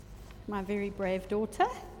my very brave daughter.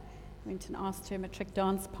 Went and asked her matric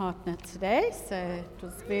dance partner today, so it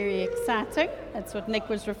was very exciting. That's what Nick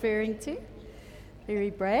was referring to. Very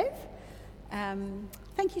brave.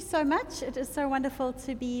 Thank you so much. It is so wonderful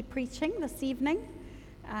to be preaching this evening.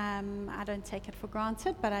 I don't take it for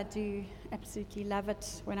granted, but I do absolutely love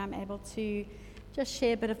it when I'm able to just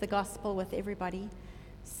share a bit of the gospel with everybody.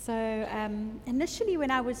 So initially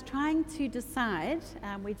when I was trying to decide,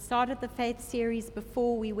 we'd started the faith series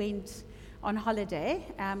before we went on holiday,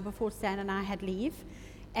 before Stan and I had leave,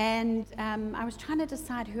 and I was trying to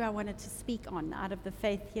decide who I wanted to speak on out of the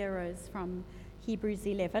faith heroes from Hebrews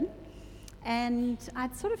 11, and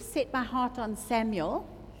I'd sort of set my heart on Samuel,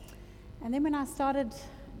 and then when I started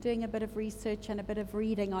doing a bit of research and a bit of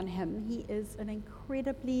reading on him, he is an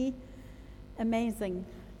incredibly amazing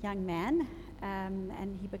young man,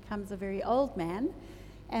 and he becomes a very old man,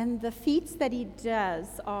 and the feats that he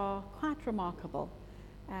does are quite remarkable.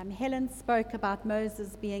 Helen spoke about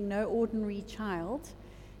Moses being no ordinary child,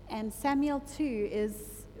 and Samuel too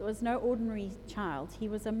was no ordinary child. He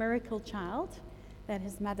was a miracle child that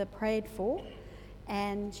his mother prayed for,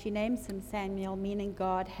 and she names him Samuel, meaning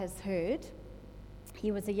God has heard.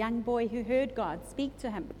 He was a young boy who heard God speak to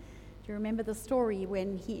him. Do you remember the story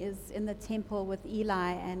when he is in the temple with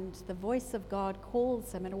Eli and the voice of God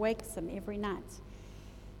calls him and wakes him every night?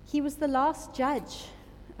 He was the last judge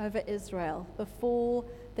over Israel before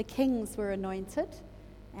the kings were anointed,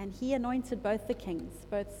 and he anointed both the kings,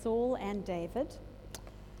 both Saul and David.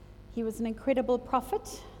 He was an incredible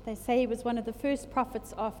prophet. They say he was one of the first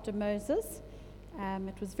prophets after Moses.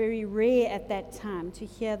 It was very rare at that time to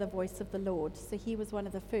hear the voice of the Lord, so he was one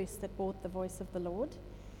of the first that brought the voice of the Lord.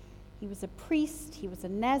 He was a priest, he was a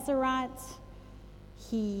Nazirite,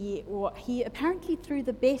 he apparently threw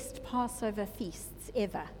the best Passover feasts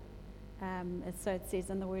ever, so it says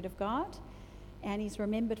in the Word of God, and he's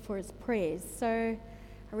remembered for his prayers. So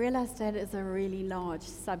I realized that is a really large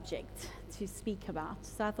subject to speak about,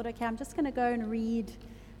 so I thought, okay, I'm just going to go and read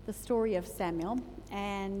the story of Samuel,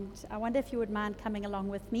 and I wonder if you would mind coming along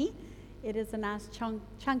with me. It is a nice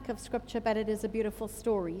chunk of scripture, but it is a beautiful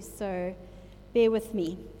story, so bear with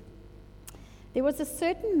me. There was a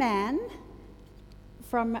certain man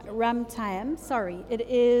from Ramtaim. It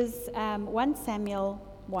is 1 Samuel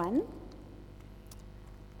 1.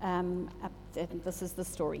 This is the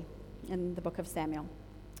story in the book of Samuel.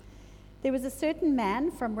 There was a certain man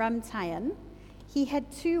from Ramtaim. He had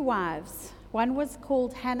 2 wives. One was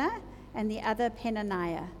called Hannah and the other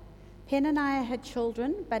Peninnah. Peninnah had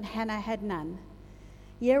children, but Hannah had none.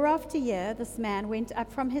 Year after year, this man went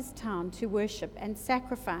up from his town to worship and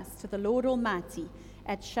sacrifice to the Lord Almighty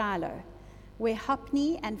at Shiloh, where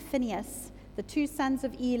Hophni and Phinehas, the 2 sons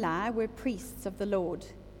of Eli, were priests of the Lord.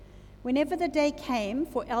 Whenever the day came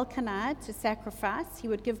for Elkanah to sacrifice, he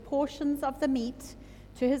would give portions of the meat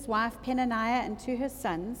to his wife Peninnah and to her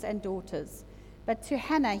sons and daughters. But to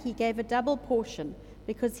Hannah he gave a double portion,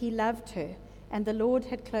 because he loved her, and the Lord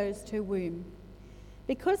had closed her womb.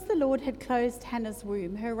 Because the Lord had closed Hannah's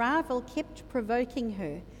womb, her rival kept provoking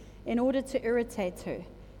her in order to irritate her.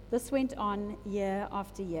 This went on year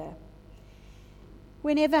after year.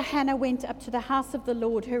 Whenever Hannah went up to the house of the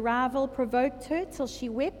Lord, her rival provoked her till she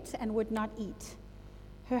wept and would not eat.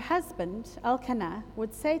 Her husband, Elkanah,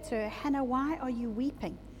 would say to her, "Hannah, why are you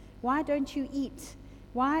weeping? Why don't you eat?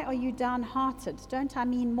 Why are you downhearted? Don't I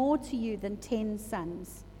mean more to you than 10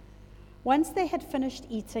 sons?" Once they had finished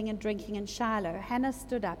eating and drinking in Shiloh, Hannah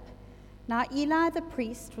stood up. Now Eli the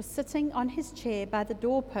priest was sitting on his chair by the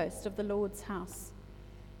doorpost of the Lord's house.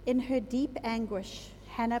 In her deep anguish,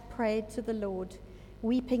 Hannah prayed to the Lord,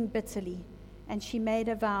 weeping bitterly, and she made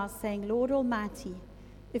a vow, saying, "Lord Almighty,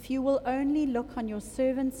 if you will only look on your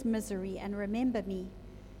servant's misery and remember me,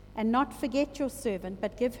 and not forget your servant,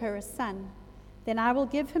 but give her a son, then I will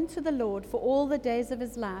give him to the Lord for all the days of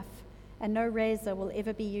his life, and no razor will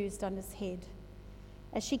ever be used on his head."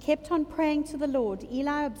 As she kept on praying to the Lord,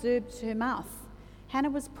 Eli observed her mouth.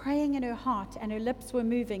 Hannah was praying in her heart, and her lips were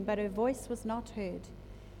moving, but her voice was not heard.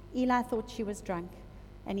 Eli thought she was drunk,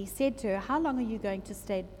 and he said to her, "How long are you going to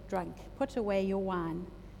stay drunk? Put away your wine."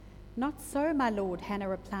 "Not so, my lord," Hannah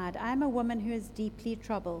replied. "I am a woman who is deeply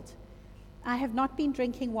troubled. I have not been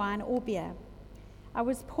drinking wine or beer. I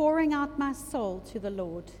was pouring out my soul to the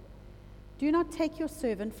Lord. Do not take your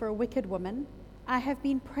servant for a wicked woman. I have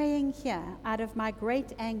been praying here out of my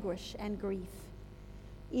great anguish and grief."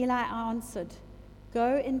 Eli answered,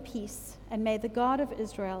 "Go in peace, and may the God of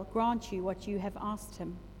Israel grant you what you have asked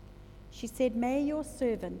him." She said, "May your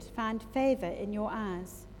servant find favor in your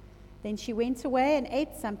eyes." Then she went away and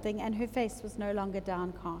ate something, and her face was no longer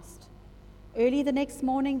downcast. Early the next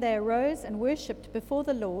morning they arose and worshipped before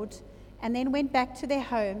the Lord and then went back to their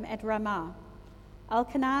home at Ramah.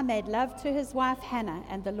 Elkanah made love to his wife Hannah,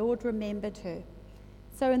 and the Lord remembered her.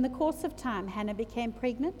 So in the course of time, Hannah became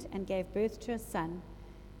pregnant and gave birth to a son.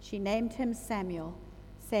 She named him Samuel,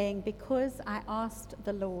 saying, "Because I asked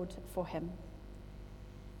the Lord for him."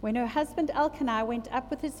 When her husband Elkanah went up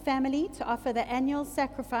with his family to offer the annual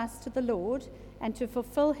sacrifice to the Lord and to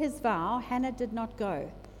fulfill his vow, Hannah did not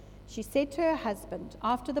go. She said to her husband,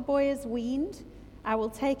 "After the boy is weaned, I will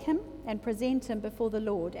take him and present him before the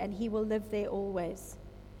Lord, and he will live there always."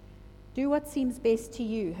 "Do what seems best to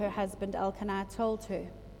you," her husband Elkanah told her.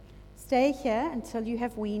 "Stay here until you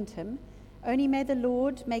have weaned him. Only may the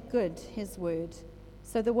Lord make good his word."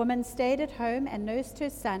 So the woman stayed at home and nursed her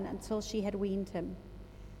son until she had weaned him.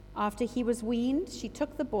 After he was weaned, she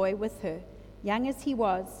took the boy with her, young as he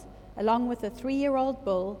was, along with a 3-year-old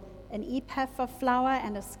bull, an ephah of flour,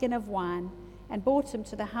 and a skin of wine, and brought him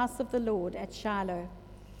to the house of the Lord at Shiloh.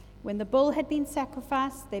 When the bull had been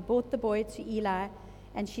sacrificed, they brought the boy to Eli,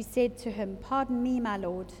 and she said to him, "Pardon me, my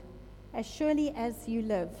lord. As surely as you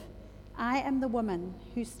live, I am the woman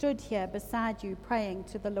who stood here beside you praying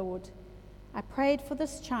to the Lord. I prayed for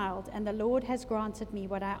this child, and the Lord has granted me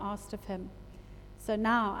what I asked of him. So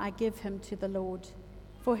now I give him to the Lord.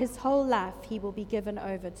 For his whole life he will be given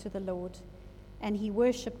over to the Lord." And he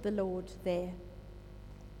worshipped the Lord there.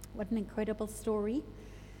 What an incredible story.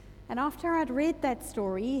 And after I'd read that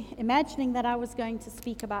story, imagining that I was going to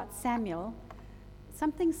speak about Samuel,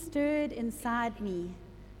 something stirred inside me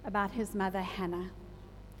about his mother Hannah.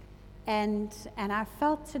 And I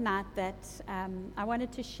felt tonight that I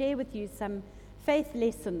wanted to share with you some faith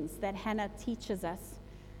lessons that Hannah teaches us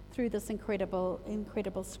through this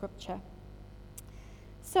incredible scripture.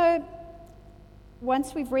 So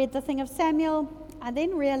once we've read the thing of Samuel, I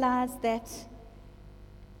then realized that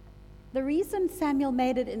the reason Samuel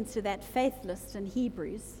made it into that faith list in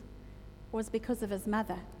Hebrews was because of his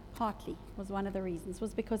mother. Partly was one of the reasons,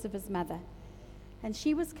 was because of his mother. And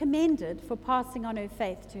she was commended for passing on her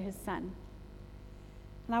faith to his son.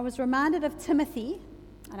 And I was reminded of Timothy,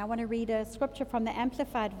 and I want to read a scripture from the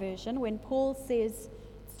Amplified Version when Paul says,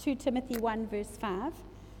 it's 2 Timothy 1 verse 5,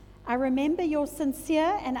 "I remember your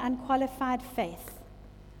sincere and unqualified faith,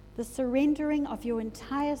 the surrendering of your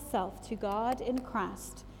entire self to God in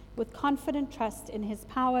Christ with confident trust in his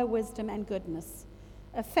power, wisdom, and goodness,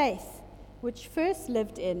 a faith which first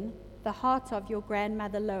lived in the heart of your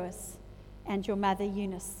grandmother Lois and your mother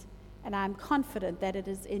Eunice, and I am confident that it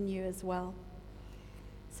is in you as well."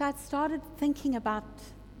 So I started thinking about,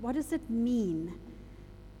 what does it mean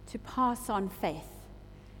to pass on faith?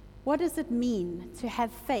 What does it mean to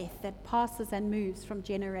have faith that passes and moves from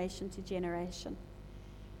generation to generation?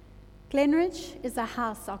 Glenridge is a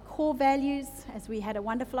house, our core values, as we had a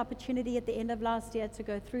wonderful opportunity at the end of last year to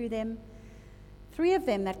go through them. 3 of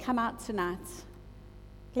them that come out tonight.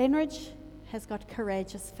 Glenridge has got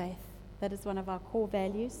courageous faith. That is one of our core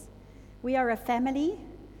values. We are a family,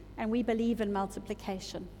 and we believe in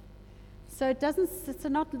multiplication. So it's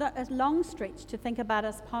not a long stretch to think about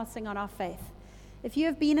us passing on our faith. If you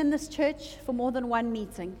have been in this church for more than one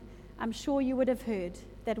meeting, I'm sure you would have heard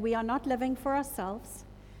that we are not living for ourselves,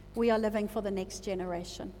 we are living for the next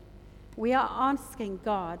generation. We are asking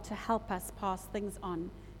God to help us pass things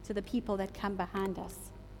on to the people that come behind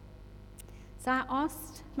us. So I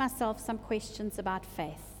asked myself some questions about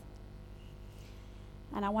faith.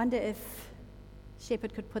 And I wonder if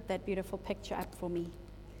Shepherd could put that beautiful picture up for me.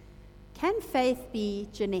 Can faith be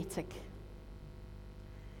genetic?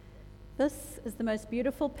 This is the most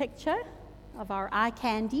beautiful picture of our eye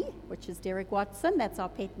candy, which is Derek Watson. That's our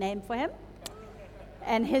pet name for him.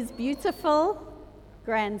 And his beautiful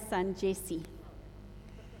grandson, Jesse.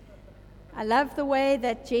 I love the way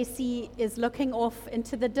that Jesse is looking off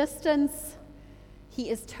into the distance. He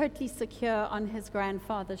is totally secure on his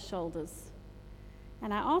grandfather's shoulders.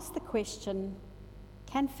 And I asked the question,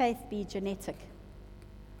 can faith be genetic?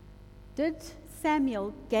 Did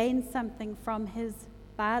Samuel gain something from his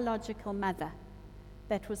biological mother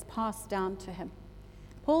that was passed down to him?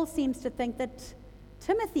 Paul seems to think that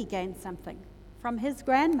Timothy gained something from his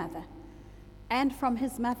grandmother and from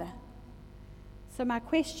his mother. So my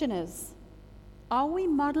question is, are we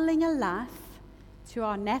modeling a life to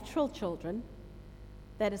our natural children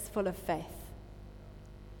that is full of faith?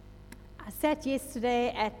 I sat yesterday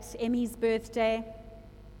at Emmy's birthday,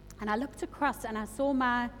 and I looked across and I saw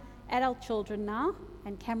my adult children now,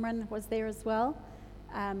 and Cameron was there as well,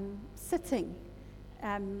 sitting.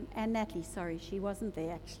 And Natalie, sorry, she wasn't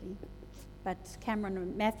there actually, but Cameron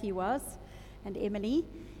and Matthew was, and Emily,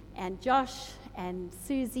 and Josh, and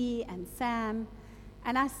Susie, and Sam.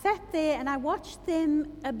 And I sat there and I watched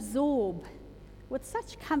them absorb with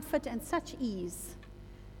such comfort and such ease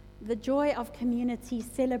the joy of community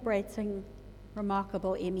celebrating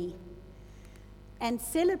remarkable Emmy and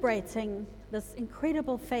celebrating this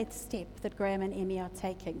incredible faith step that Graham and Emmy are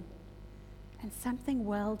taking. And something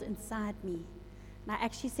welled inside me. And I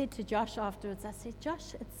actually said to Josh afterwards, I said,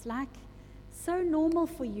 Josh, it's like so normal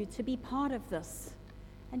for you to be part of this.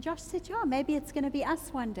 And Josh said, yeah, maybe it's going to be us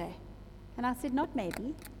one day. And I said, not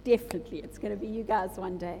maybe, definitely it's going to be you guys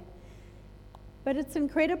one day. But it's an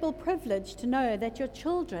incredible privilege to know that your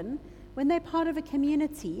children, when they're part of a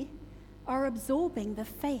community, are absorbing the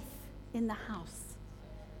faith in the house.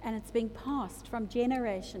 And it's being passed from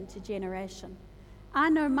generation to generation. I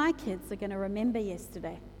know my kids are going to remember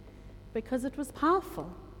yesterday because it was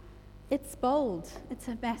powerful. It's bold. It's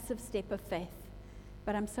a massive step of faith.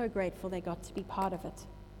 But I'm so grateful they got to be part of it.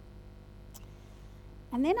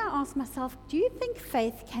 And then I asked myself, do you think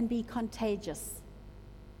faith can be contagious?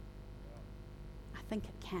 I think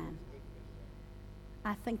it can.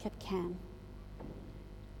 I think it can.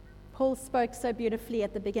 Paul spoke so beautifully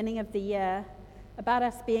at the beginning of the year about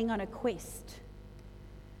us being on a quest.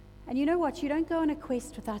 And you know what? You don't go on a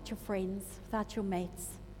quest without your friends, without your mates.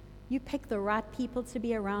 You pick the right people to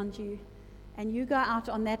be around you, and you go out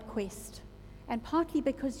on that quest. And partly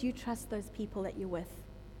because you trust those people that you're with.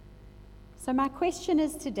 So my question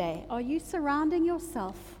is today, are you surrounding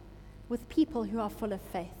yourself with people who are full of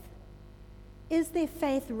faith? Is their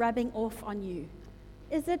faith rubbing off on you?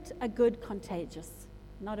 Is it a good contagious,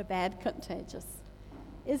 not a bad contagious?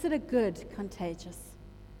 Is it a good contagious?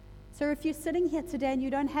 So if you're sitting here today and you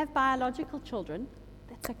don't have biological children,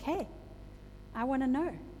 that's okay. I want to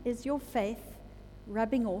know, is your faith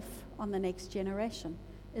rubbing off on the next generation?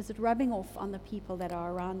 Is it rubbing off on the people that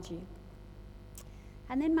are around you?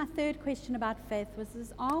 And then my third question about faith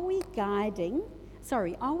was, are we guarding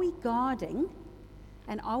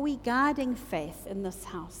and are we guarding faith in this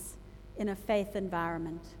house, in a faith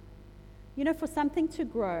environment? You know, for something to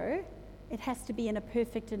grow, it has to be in a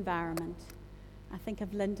perfect environment. I think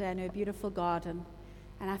of Linda and her beautiful garden,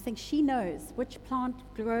 and I think she knows which plant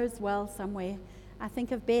grows well somewhere. I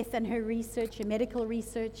think of Beth and her research, her medical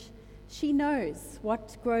research. She knows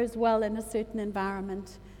what grows well in a certain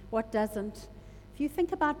environment, what doesn't. If you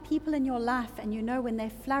think about people in your life and you know when they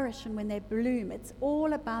flourish and when they bloom, it's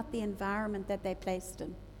all about the environment that they're placed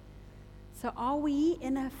in. So are we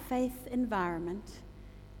in a faith environment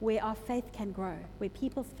where our faith can grow, where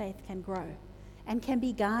people's faith can grow and can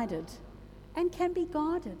be guided and can be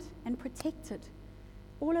guarded and protected?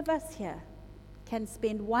 All of us here can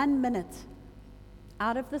spend 1 minute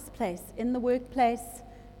out of this place, in the workplace,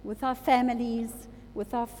 with our families,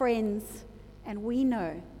 with our friends, and we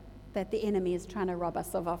know that the enemy is trying to rob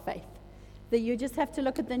us of our faith. That you just have to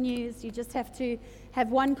look at the news, you just have to have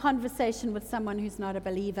one conversation with someone who's not a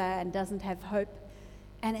believer and doesn't have hope,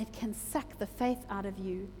 and it can suck the faith out of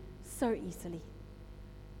you so easily.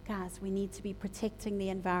 Guys, we need to be protecting the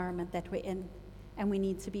environment that we're in, and we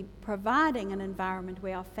need to be providing an environment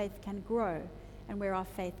where our faith can grow and where our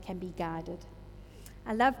faith can be guided.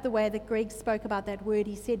 I love the way that Greg spoke about that word.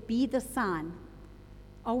 He said, be the sign.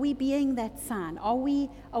 Are we being that sign? Are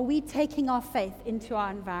we taking our faith into our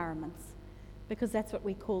environments? Because that's what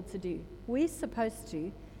we're called to do. We're supposed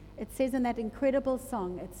to. It says in that incredible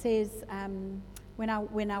song, it says,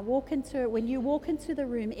 when you walk into the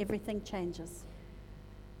room, everything changes.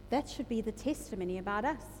 That should be the testimony about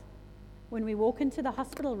us. When we walk into the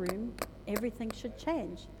hospital room, everything should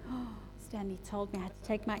change. Stanley told me I had to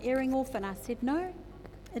take my earring off, and I said, no,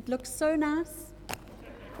 it looks so nice.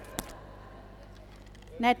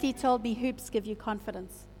 Natalie told me hoops give you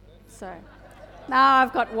confidence. So now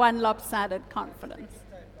I've got one lopsided confidence.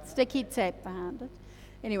 Sticky tape behind it.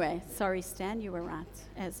 Anyway, sorry, Stan, you were right,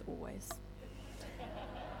 as always.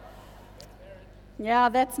 Yeah,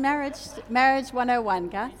 that's marriage 101,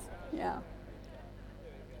 guys. Yeah.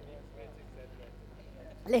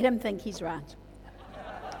 Let him think he's right.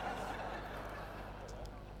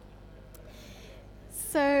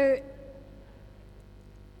 So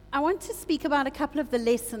I want to speak about a couple of the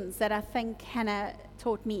lessons that I think Hannah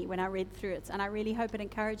taught me when I read through it, and I really hope it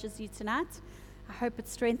encourages you tonight. I hope it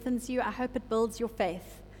strengthens you. I hope it builds your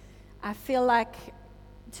faith. I feel like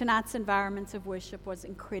tonight's environment of worship was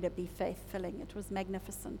incredibly faith-filling. It was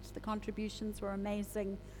magnificent. The contributions were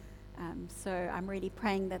amazing. So I'm really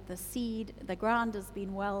praying that the ground has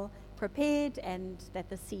been well prepared, and that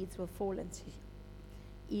the seeds will fall into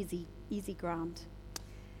easy ground.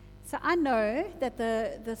 So I know that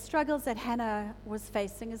the struggles that Hannah was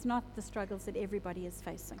facing is not the struggles that everybody is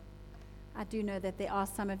facing. I do know that there are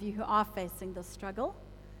some of you who are facing this struggle,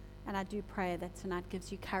 and I do pray that tonight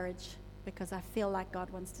gives you courage, because I feel like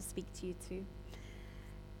God wants to speak to you too.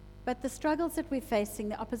 But the struggles that we're facing,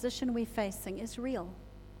 the opposition we're facing, is real.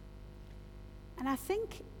 And I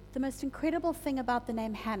think the most incredible thing about the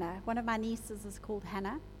name Hannah, one of my nieces is called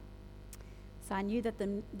Hannah. So I knew that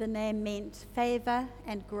the name meant favor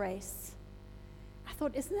and grace. I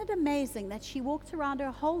thought, isn't it amazing that she walked around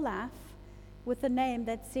her whole life with a name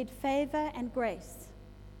that said favor and grace,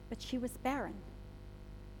 but she was barren.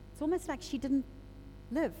 It's almost like she didn't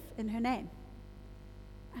live in her name.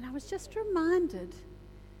 And I was just reminded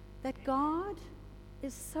that God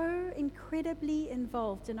is so incredibly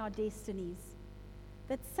involved in our destinies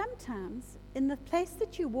that sometimes in the place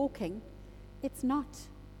that you're walking, it's not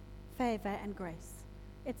favor and grace.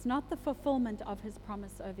 It's not the fulfillment of his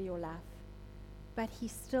promise over your life, but he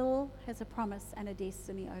still has a promise and a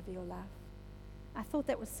destiny over your life. I thought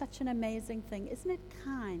that was such an amazing thing. Isn't it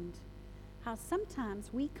kind how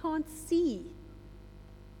sometimes we can't see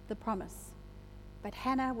the promise, but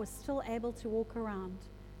Hannah was still able to walk around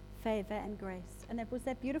favor and grace. And it was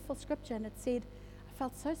that beautiful scripture, and it said, I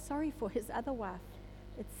felt so sorry for his other wife.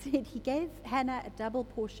 It said he gave Hannah a double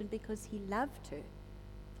portion because he loved her.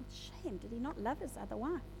 I thought, shame, did he not love his other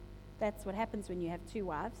wife? That's what happens when you have two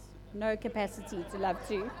wives. No capacity to love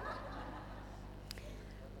two.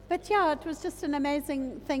 But yeah, it was just an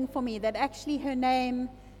amazing thing for me that actually her name,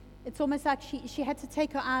 it's almost like she had to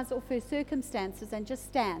take her eyes off her circumstances and just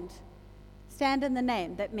stand in the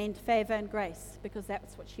name that meant favor and grace, because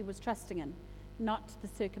that's what she was trusting in, not the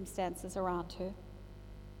circumstances around her.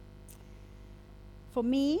 For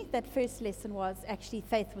me, that first lesson was actually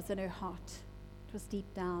faith was in her heart. It was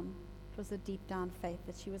deep down. It was a deep down faith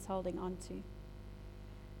that she was holding on to.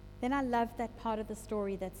 Then I loved that part of the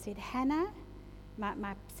story that said Hannah,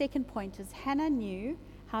 my second point is Hannah knew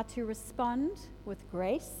how to respond with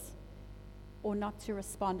grace or not to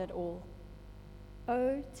respond at all.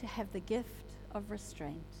 Oh, to have the gift of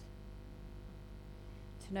restraint.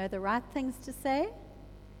 To know the right things to say,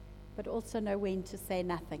 but also know when to say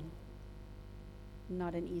nothing.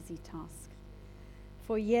 Not an easy task.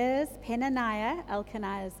 For years, Peninnah,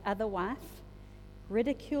 Elkanah's other wife,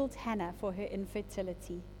 ridiculed Hannah for her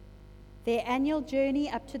infertility. Their annual journey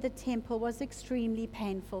up to the temple was extremely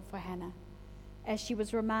painful for Hannah, as she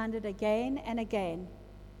was reminded again and again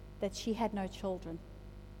that she had no children.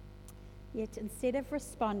 Yet instead of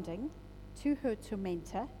responding to her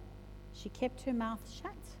tormentor, she kept her mouth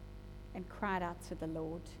shut and cried out to the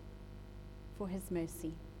Lord for his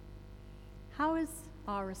mercy. How is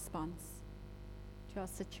our response to our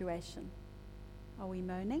situation? Are we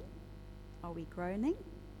moaning? Are we groaning?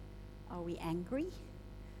 Are we angry?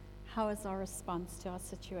 How is our response to our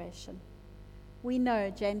situation? We know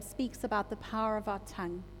James speaks about the power of our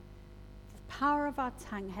tongue. The power of our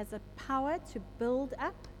tongue has a power to build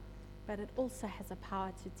up, but it also has a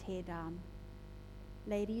power to tear down.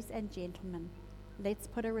 Ladies and gentlemen, let's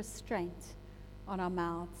put a restraint on our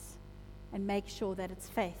mouths and make sure that it's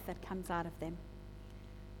faith that comes out of them.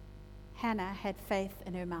 Hannah had faith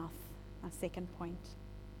in her mouth, my second point.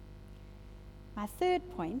 My third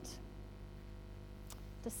point,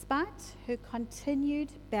 despite her continued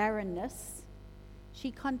barrenness,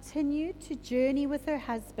 she continued to journey with her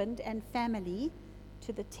husband and family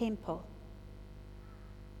to the temple.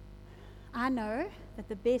 I know that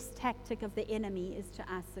the best tactic of the enemy is to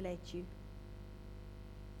isolate you.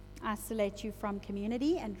 Isolate you from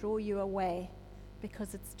community and draw you away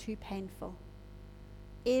because it's too painful.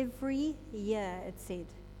 Every year, it said,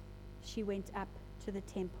 she went up to the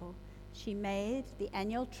temple. She made the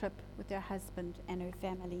annual trip with her husband and her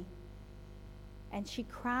family. And she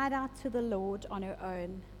cried out to the Lord on her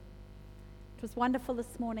own. It was wonderful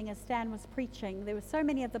this morning as Stan was preaching. There were so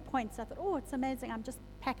many of the points. I thought, oh, it's amazing. I'm just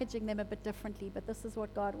packaging them a bit differently, but this is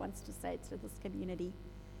what God wants to say to this community.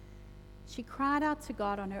 She cried out to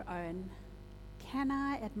God on her own. Can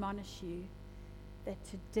I admonish you that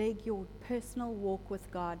to dig your personal walk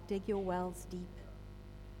with God, dig your wells deep?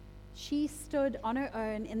 She stood on her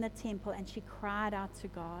own in the temple and she cried out to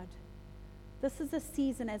God. This is a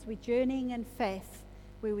season as we're journeying in faith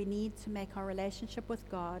where we need to make our relationship with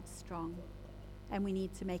God strong, and we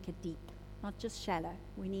need to make it deep, not just shallow.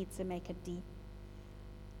 We need to make it deep.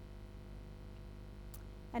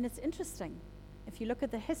 And it's interesting, if you look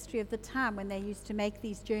at the history of the time when they used to make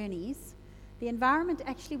these journeys, the environment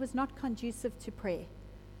actually was not conducive to prayer.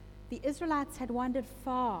 The Israelites had wandered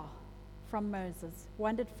far from Moses,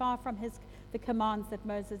 wandered far from the commands that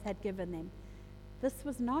Moses had given them. This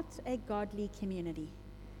was not a godly community.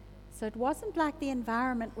 So it wasn't like the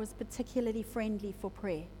environment was particularly friendly for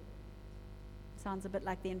prayer. Sounds a bit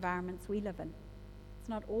like the environments we live in. It's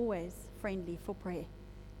not always friendly for prayer.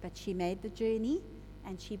 But she made the journey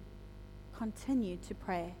and she continued to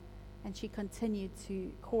pray and she continued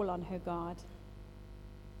to call on her God.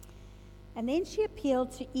 And then she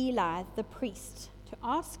appealed to Eli, the priest, to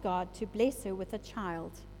ask God to bless her with a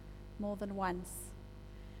child more than once.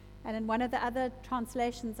 And in one of the other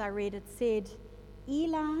translations I read, it said,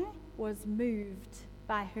 Eli was moved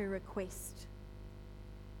by her request.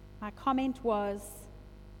 My comment was,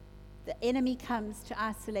 the enemy comes to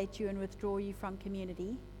isolate you and withdraw you from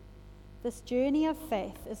community. This journey of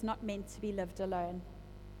faith is not meant to be lived alone.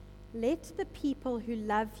 Let the people who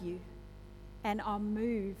love you and are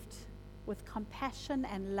moved with compassion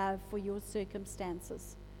and love for your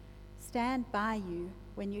circumstances stand by you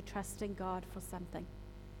when you trust in God for something.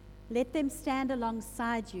 Let them stand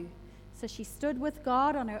alongside you. So she stood with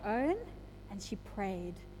God on her own, and she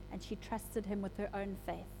prayed, and she trusted him with her own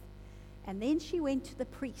faith. And then she went to the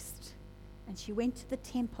priest, and she went to the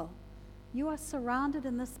temple. You are surrounded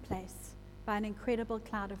in this place by an incredible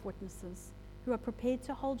cloud of witnesses who are prepared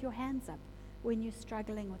to hold your hands up when you're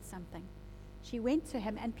struggling with something. She went to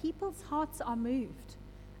him, and people's hearts are moved.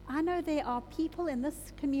 I know there are people in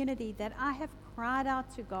this community that I have cried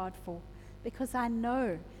out to God for, because I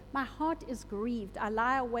know my heart is grieved. I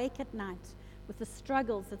lie awake at night with the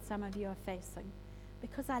struggles that some of you are facing,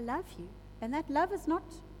 because I love you. And that love is not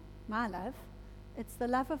my love. It's the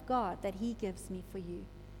love of God that he gives me for you.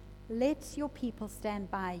 Let your people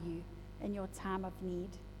stand by you in your time of need.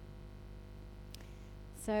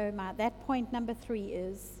 So that point number 3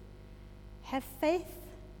 is, have faith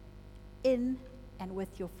in and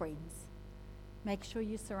with your friends. Make sure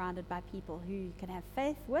you're surrounded by people who you can have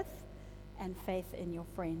faith with and faith in your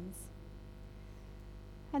friends.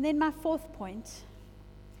 And then my 4th point,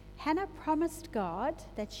 Hannah promised God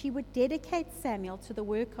that she would dedicate Samuel to the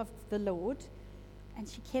work of the Lord, and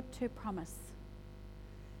she kept her promise.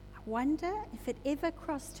 I wonder if it ever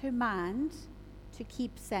crossed her mind to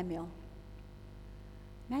keep Samuel.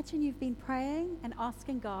 Imagine you've been praying and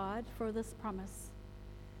asking God for this promise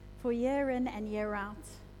for year in and year out,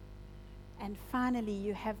 and finally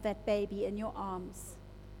you have that baby in your arms,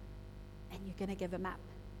 and you're going to give him up.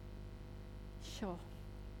 Sure,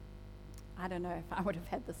 I don't know if I would have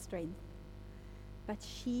had the strength, but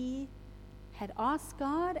she had asked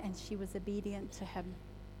God, and she was obedient to him.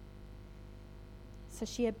 So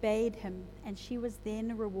she obeyed him, and she was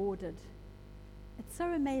then rewarded. It's so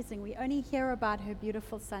amazing. We only hear about her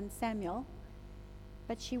beautiful son Samuel,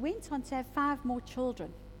 but she went on to have 5 more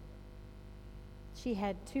children. She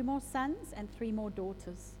had 2 more sons and 3 more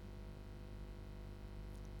daughters.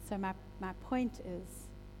 So my point is,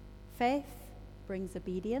 faith brings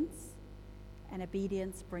obedience, and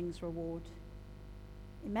obedience brings reward.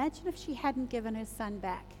 Imagine if she hadn't given her son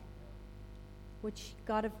back. Would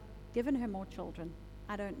God have given her more children?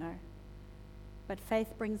 I don't know. But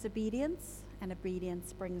faith brings obedience, and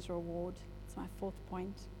obedience brings reward. It's my 4th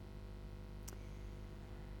point.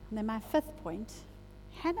 And then my 5th point,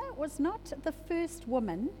 Hannah was not the first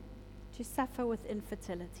woman to suffer with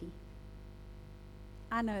infertility.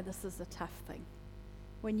 I know this is a tough thing.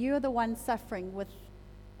 When you're the one suffering with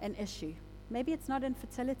an issue, maybe it's not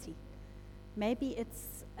infertility. Maybe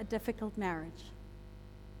it's a difficult marriage.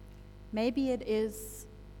 Maybe it is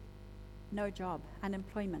no job,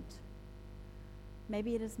 unemployment.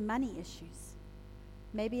 Maybe it is money issues.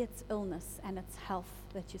 Maybe it's illness and it's health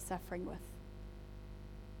that you're suffering with.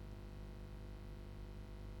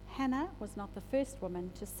 Hannah was not the first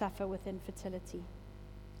woman to suffer with infertility.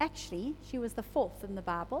 Actually, she was the 4th in the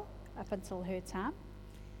Bible up until her time.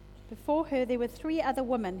 Before her, there were 3 other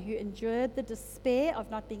women who endured the despair of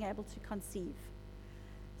not being able to conceive.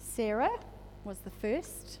 Sarah was the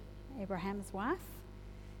first, Abraham's wife,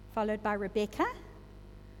 followed by Rebecca,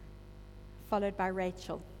 followed by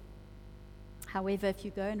Rachel. However, if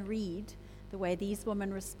you go and read the way these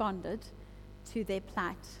women responded to their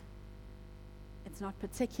plight, it's not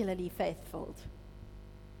particularly faith-filled.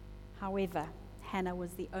 However, Hannah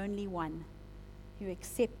was the only one who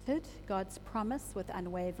accepted God's promise with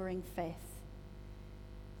unwavering faith.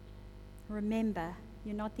 Remember,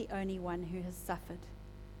 you're not the only one who has suffered.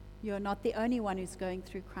 You're not the only one who's going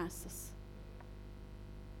through crisis.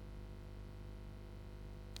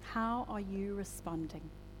 How are you responding?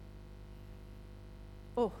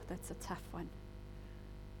 Oh, that's a tough one.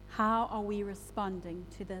 How are we responding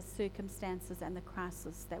to the circumstances and the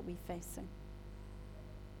crisis that we're facing?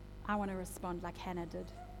 I want to respond like Hannah did.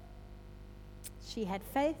 She had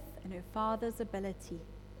faith in her father's ability,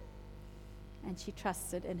 and she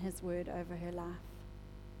trusted in his word over her life.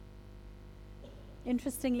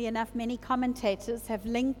 Interestingly enough, many commentators have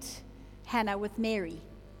linked Hannah with Mary.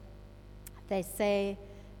 They say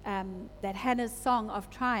that Hannah's song of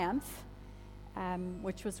triumph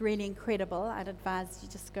which was really incredible. I'd advise you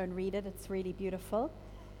just go and read it. It's really beautiful.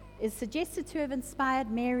 Is suggested to have inspired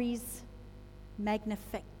Mary's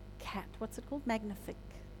Magnificat. What's it called?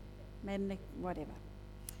 Whatever.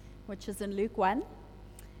 Which is in Luke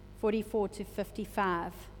 1:44 to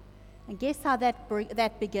 55. And guess how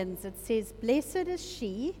that begins? It says, "Blessed is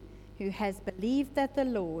she who has believed that the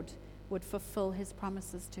Lord would fulfill his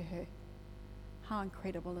promises to her." How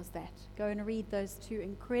incredible is that? Go and read those two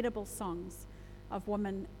incredible songs of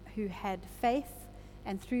women who had faith,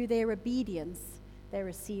 and through their obedience, they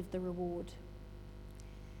received the reward.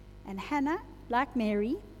 And Hannah, like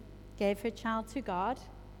Mary, gave her child to God,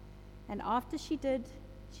 and after she did,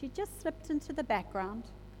 she just slipped into the background,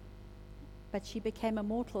 but she became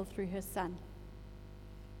immortal through her son.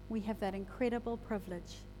 We have that incredible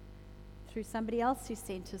privilege through somebody else who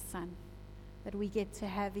sent his son, that we get to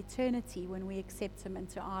have eternity when we accept him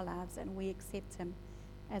into our lives and we accept him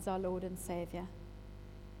as our Lord and Savior.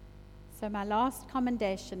 So my last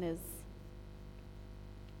commendation is,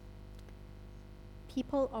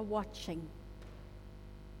 people are watching.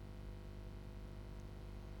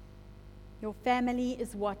 Your family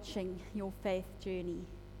is watching your faith journey.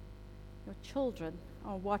 Your children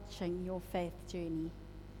are watching your faith journey.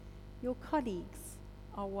 Your colleagues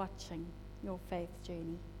are watching your faith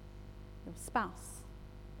journey. Your spouse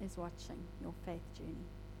is watching your faith journey.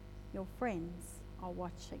 Your friends are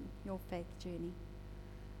watching your faith journey.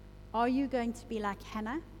 Are you going to be like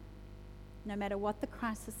Hannah? No matter what the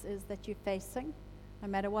crisis is that you're facing, no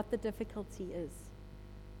matter what the difficulty is,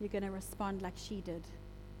 you're going to respond like she did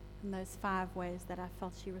in those 5 ways that I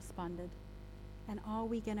felt she responded. And are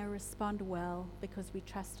we going to respond well because we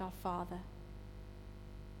trust our Father?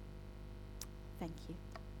 Thank you.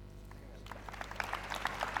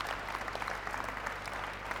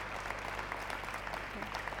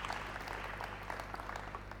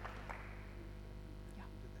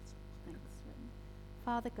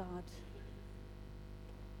 Father God,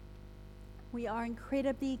 we are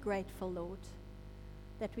incredibly grateful, Lord,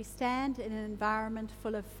 that we stand in an environment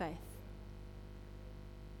full of faith.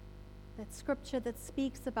 That scripture that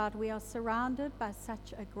speaks about we are surrounded by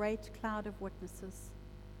such a great cloud of witnesses.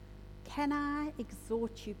 Can I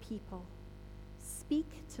exhort you, people?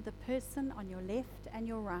 Speak to the person on your left and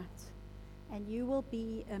your right, and you will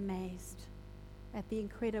be amazed at the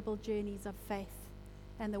incredible journeys of faith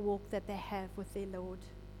and the walk that they have with their Lord.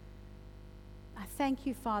 I thank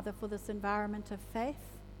you, Father, for this environment of faith,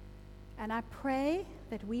 and I pray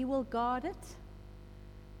that we will guard it,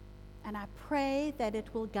 and I pray that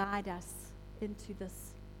it will guide us into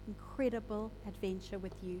this incredible adventure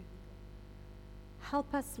with you.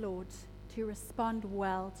 Help us, Lord, to respond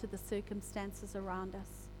well to the circumstances around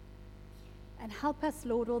us. And help us,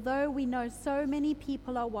 Lord, although we know so many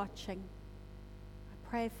people are watching, I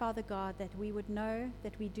pray, Father God, that we would know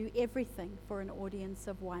that we do everything for an audience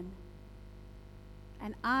of one.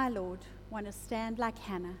 And I, Lord, want to stand like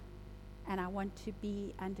Hannah, and I want to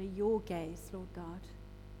be under your gaze, Lord God.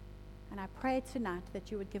 And I pray tonight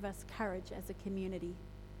that you would give us courage as a community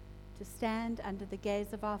to stand under the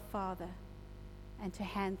gaze of our Father and to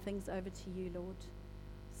hand things over to you, Lord.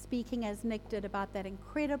 Speaking as Nick did about that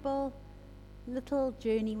incredible little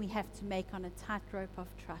journey we have to make on a tightrope of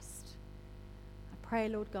trust. I pray,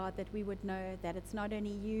 Lord God, that we would know that it's not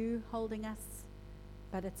only you holding us,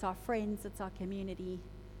 but it's our friends, it's our community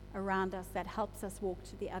around us that helps us walk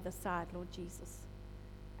to the other side, Lord Jesus,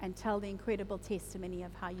 and tell the incredible testimony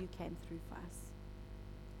of how you came through for us.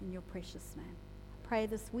 In your precious name. I pray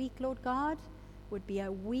this week, Lord God, would be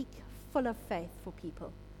a week full of faith for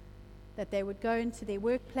people, that they would go into their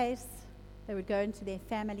workplace, they would go into their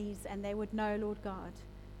families, and they would know, Lord God,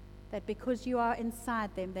 that because you are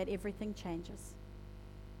inside them, that everything changes.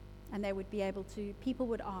 And they would be able to, people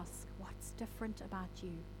would ask, what's different about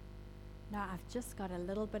you? No, I've just got a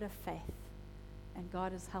little bit of faith, and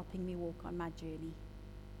God is helping me walk on my journey.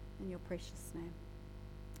 In your precious name,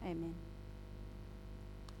 amen.